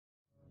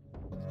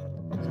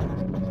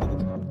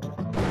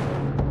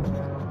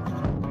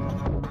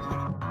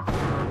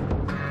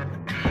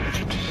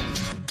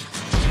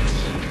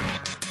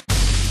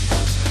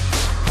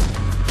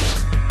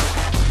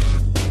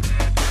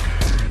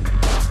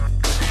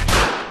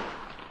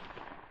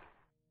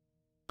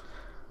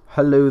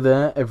Hello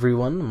there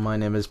everyone, my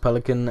name is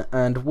Pelican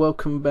and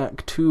welcome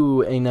back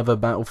to another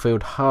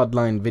Battlefield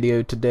Hardline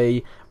video.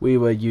 Today we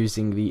were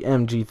using the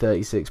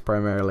MG36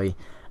 primarily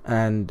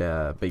and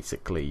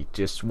basically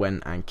just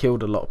went and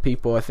killed a lot of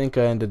people. I think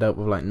I ended up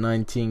with like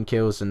 19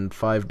 kills and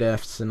 5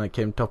 deaths and I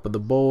came top of the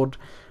board.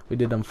 We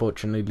did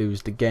unfortunately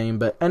lose the game,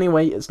 but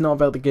anyway, it's not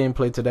about the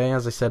gameplay today.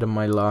 As I said in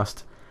my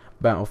last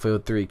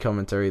Battlefield 3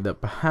 commentary,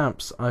 that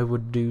perhaps I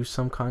would do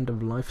some kind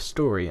of life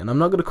story, and I'm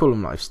not going to call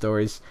them life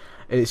stories.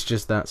 It's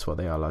just that's what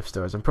they are, life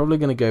stories. I'm probably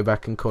going to go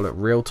back and call it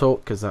real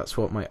talk, because that's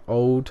what my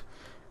old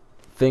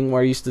thing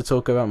where I used to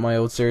talk about my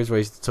old series, where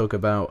I used to talk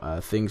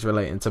about things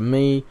relating to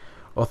me,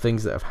 or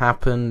things that have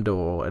happened,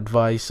 or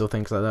advice, or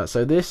things like that.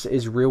 So this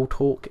is real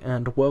talk,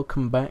 and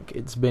welcome back.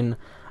 It's been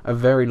a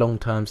very long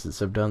time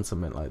since I've done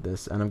something like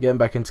this, and I'm getting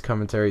back into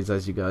commentaries,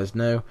 as you guys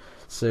know,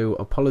 so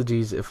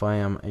apologies if I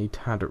am a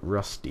tad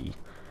rusty.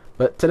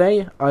 But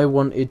today I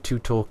wanted to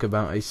talk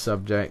about a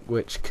subject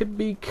which could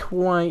be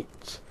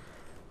quite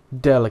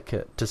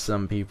delicate to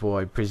some people.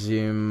 I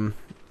presume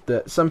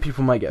that some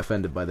people might get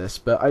offended by this,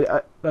 but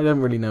I don't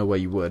really know where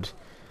you would.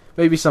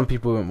 Maybe some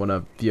people wouldn't want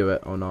to view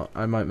it or not.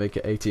 I might make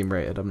it 18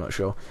 rated, I'm not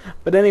sure.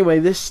 But anyway,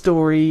 this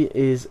story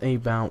is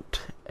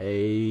about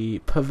a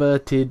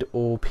perverted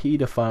or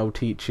paedophile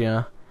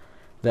teacher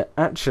that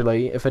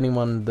actually, if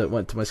anyone that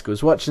went to my school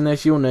is watching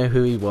this, you'll know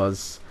who he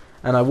was.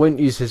 And I won't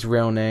use his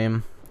real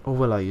name. Or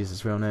will I use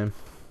his real name?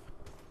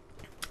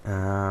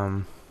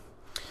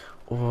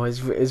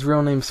 His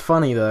real name's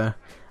funny though.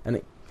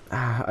 And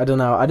I don't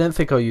know. I don't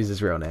think I'll use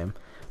his real name.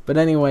 But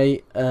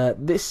anyway,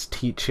 this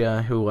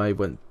teacher who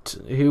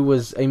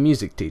was a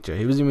music teacher.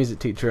 He was a music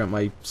teacher at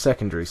my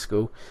secondary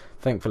school.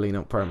 Thankfully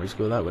not primary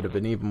school, that would have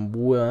been even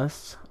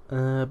worse.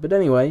 But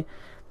anyway,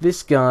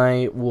 this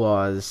guy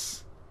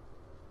was,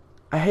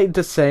 I hate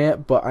to say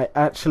it, but I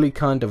actually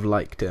kind of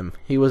liked him.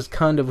 He was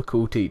kind of a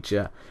cool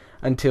teacher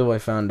until I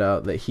found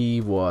out that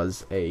he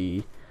was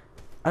I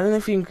don't know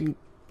if you can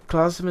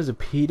class him as a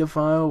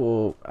paedophile,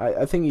 or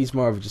I think he's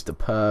more of just a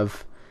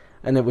perv.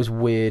 And it was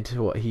weird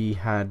what he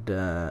had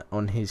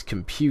on his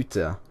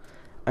computer.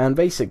 And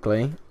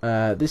basically,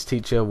 this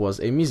teacher was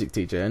a music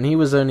teacher, and he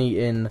was only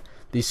in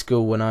the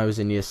school when I was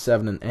in year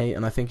 7 and 8,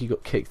 and I think he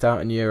got kicked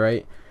out in year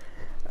 8.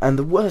 And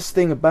the worst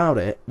thing about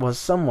it was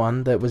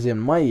someone that was in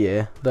my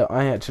year that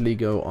I actually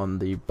go on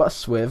the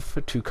bus with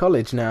to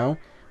college now.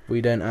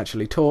 We don't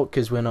actually talk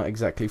because we're not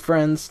exactly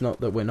friends. Not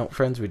that we're not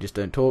friends, we just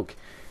don't talk.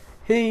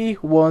 He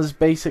was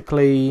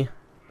basically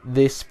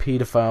this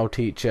paedophile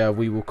teacher.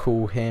 We will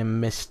call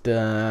him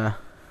Mr.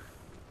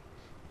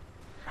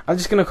 I'm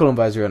just going to call him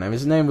by his real name.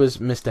 His name was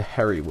Mr.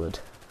 Herrywood.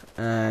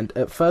 And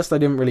at first I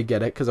didn't really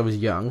get it because I was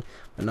young.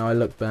 But now I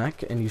look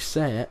back and you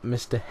say it,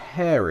 Mr.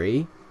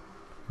 Harry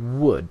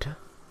Wood.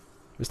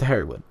 Mr.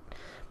 Herrywood.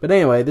 But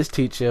anyway, this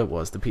teacher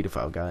was the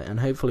paedophile guy. And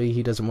hopefully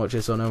he doesn't watch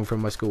this, or no one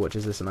from my school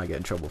watches this and I get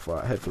in trouble for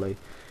it. Hopefully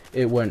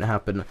it won't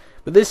happen.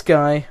 But this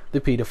guy, the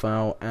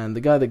paedophile, and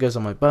the guy that goes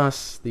on my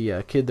bus,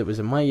 the kid that was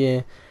in my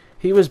year,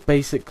 he was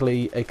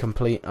basically a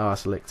complete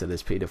arselick to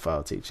this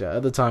paedophile teacher.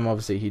 At the time,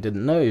 obviously, he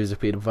didn't know he was a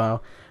paedophile,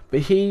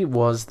 but he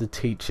was the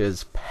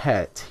teacher's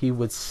pet. He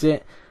would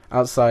sit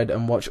outside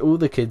and watch all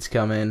the kids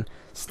come in,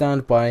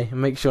 stand by,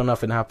 make sure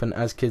nothing happened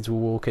as kids were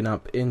walking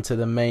up into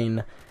the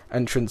main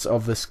entrance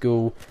of the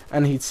school,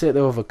 and he'd sit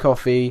there with a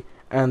coffee,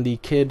 and the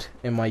kid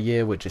in my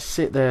year would just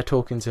sit there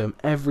talking to him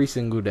every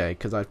single day,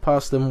 because I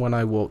passed them when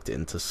I walked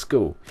into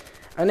school.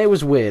 And it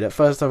was weird. At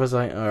first I was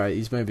like, alright,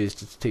 he's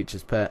just a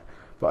teacher's pet.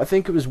 But I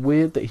think it was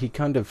weird that he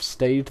kind of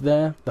stayed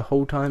there the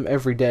whole time,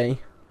 every day,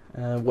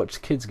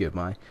 watched kids go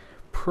by.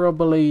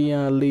 Probably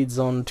leads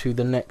on to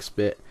the next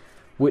bit,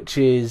 which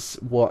is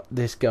what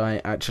this guy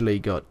actually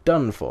got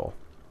done for.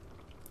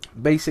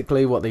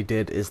 Basically what they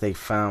did is they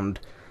found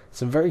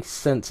some very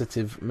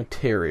sensitive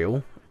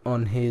material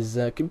on his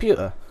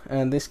computer.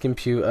 And this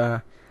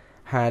computer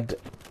had,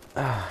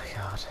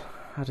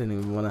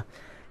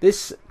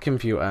 this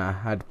computer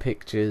had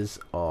pictures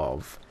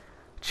of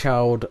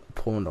child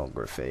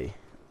pornography.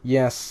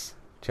 Yes,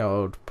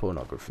 child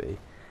pornography.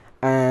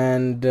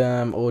 And,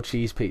 or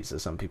cheese pizza,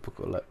 some people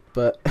call it.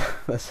 But,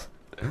 that's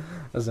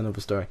another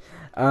story.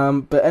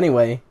 But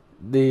anyway,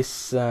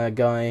 this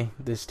guy,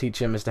 this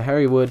teacher, Mr.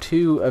 Herrywood,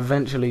 who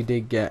eventually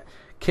did get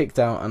kicked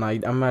out, and I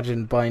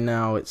imagine by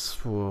now it's,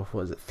 4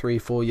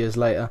 years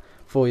later,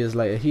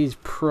 he's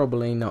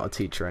probably not a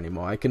teacher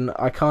anymore.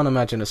 I can't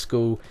imagine a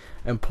school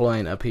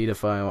employing a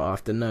paedophile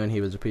after knowing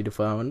he was a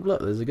paedophile. And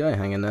look, there's a guy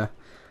hanging there.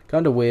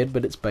 Kind of weird,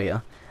 but it's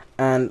beta.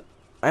 And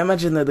I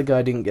imagine that the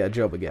guy didn't get a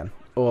job again,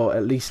 or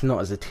at least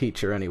not as a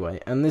teacher anyway.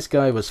 And this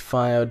guy was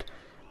fired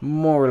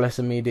more or less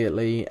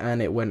immediately,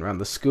 and it went around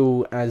the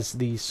school, as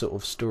these sort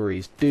of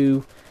stories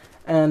do.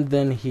 And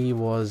then he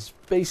was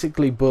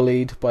basically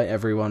bullied by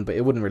everyone, but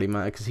it wouldn't really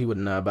matter because he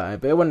wouldn't know about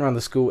it. But it went around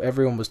the school,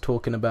 everyone was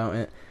talking about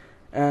it.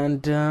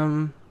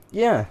 And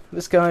yeah,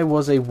 this guy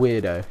was a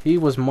weirdo. He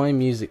was my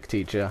music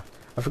teacher.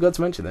 I forgot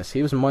to mention this.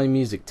 He was my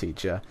music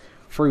teacher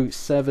through year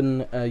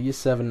 7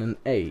 and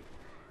 8.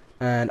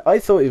 And I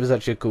thought he was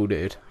actually a cool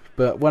dude.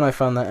 But when I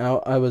found that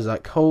out, I was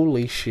like,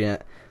 holy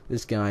shit,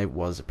 this guy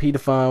was a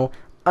paedophile.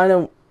 I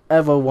don't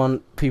ever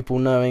want people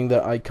knowing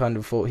that I kind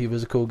of thought he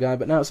was a cool guy,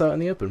 but now it's out in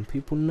the open.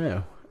 People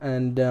know.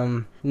 And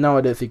no,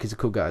 I don't think he's a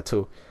cool guy at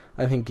all.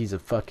 I think he's a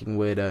fucking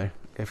weirdo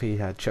if he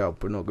had child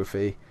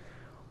pornography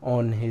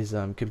on his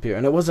computer.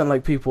 And it wasn't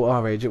like people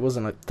our age. It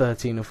wasn't like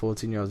 13 or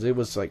 14 year olds. It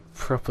was like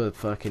proper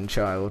fucking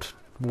child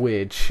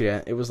weird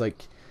shit. It was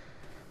like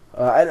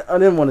I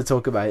didn't want to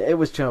talk about it. It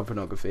was child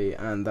pornography,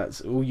 and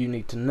that's all you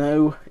need to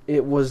know.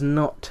 It was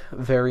not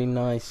very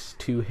nice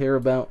to hear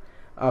about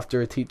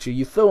after a teacher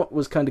you thought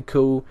was kind of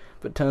cool,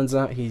 but turns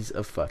out he's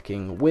a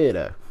fucking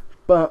weirdo.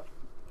 But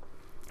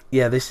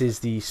yeah, this is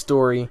the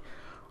story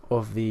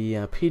of the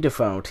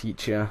paedophile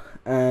teacher,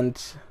 and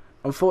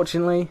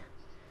unfortunately,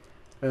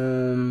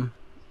 as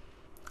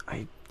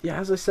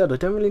I said, I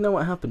don't really know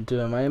what happened to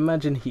him. I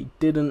imagine he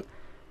didn't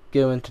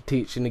go into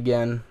teaching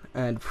again,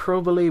 and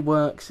probably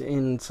works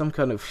in some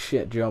kind of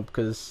shit job,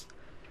 because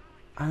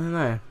I don't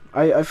know.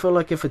 I feel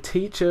like if a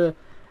teacher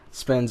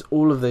spends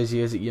all of those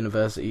years at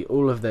university,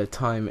 all of their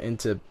time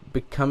into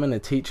becoming a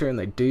teacher, and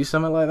they do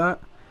something like that,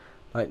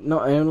 like,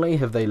 not only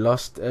have they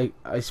lost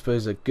I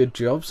suppose a good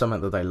job,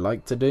 something that they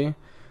like to do,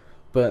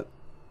 but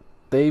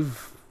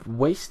they've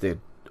wasted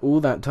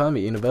all that time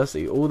at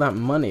university, all that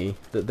money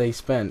that they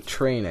spent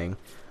training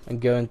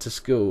and going to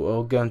school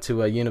or going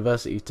to a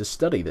university to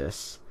study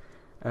this.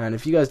 And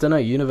if you guys don't know,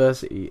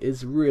 university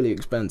is really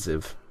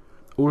expensive.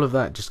 All of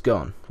that just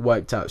gone,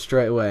 wiped out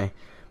straight away,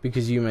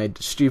 because you made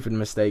stupid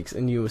mistakes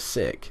and you were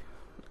sick.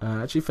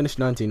 Actually finished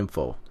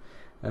 19-4,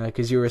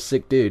 because you were a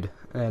sick dude,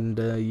 and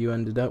you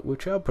ended up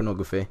with child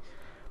pornography.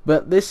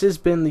 But this has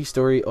been the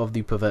story of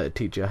the perverted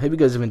teacher. I hope you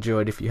guys have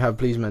enjoyed. If you have,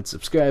 please remember to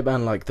subscribe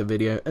and like the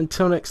video.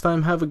 Until next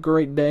time, have a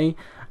great day,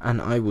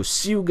 and I will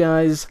see you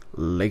guys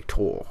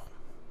later.